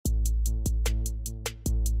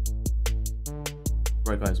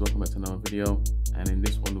Right guys, welcome back to another video, and in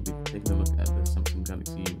this one we'll be taking a look at the Samsung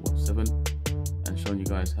Galaxy Watch 7 and showing you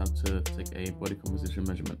guys how to take a body composition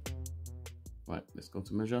measurement. Right, let's go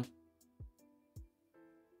to measure.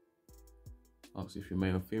 Ask if you're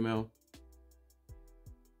male or female.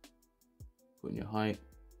 Put in your height.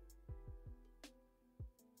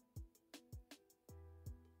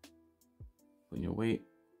 Put in your weight.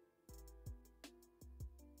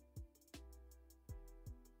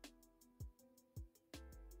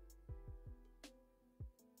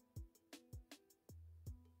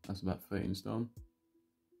 That's about 13 stone.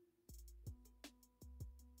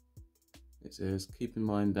 It says, keep in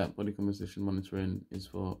mind that body composition monitoring is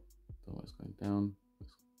for, it's going down.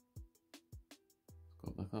 Let's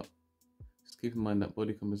go back up. Just keep in mind that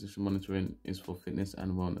body composition monitoring is for fitness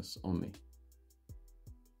and wellness only,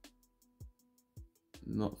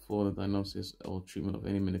 not for the diagnosis or treatment of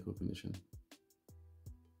any medical condition.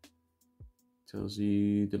 Tells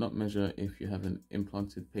you do not measure if you have an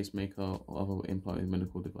implanted pacemaker or other implanted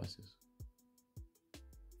medical devices.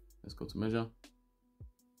 Let's go to measure.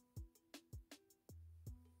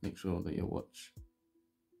 Make sure that your watch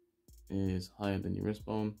is higher than your wrist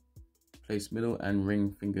bone. Place middle and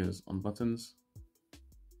ring fingers on buttons.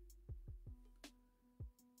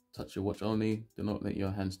 Touch your watch only. Do not let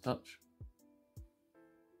your hands touch.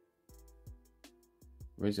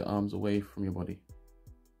 Raise your arms away from your body.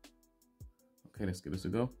 Okay, let's give this a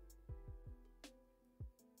go.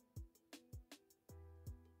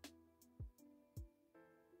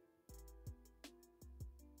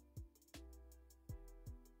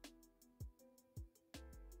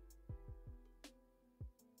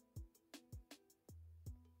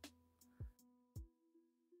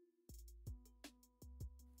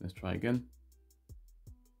 Let's try again.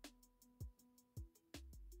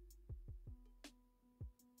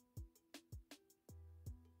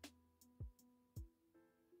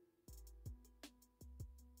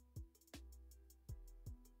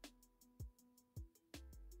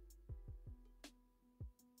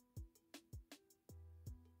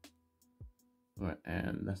 All right,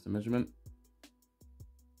 and that's the measurement.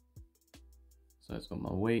 So it's got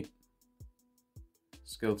my weight,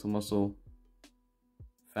 skeletal muscle,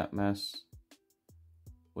 fat mass,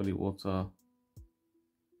 body water,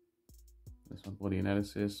 that's my body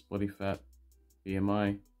analysis, body fat,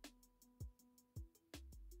 BMI,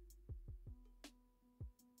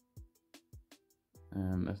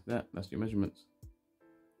 and that's your measurements.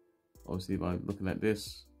 Obviously, by looking at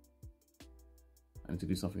this, I need to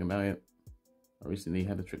do something about it. I recently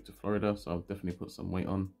had a trip to Florida, so I've definitely put some weight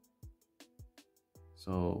on.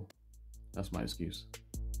 So that's my excuse.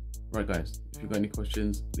 Right guys, if you've got any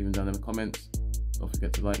questions, leave them down in the comments. Don't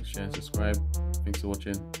forget to like, share, and subscribe. Thanks for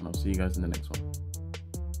watching, and I'll see you guys in the next one.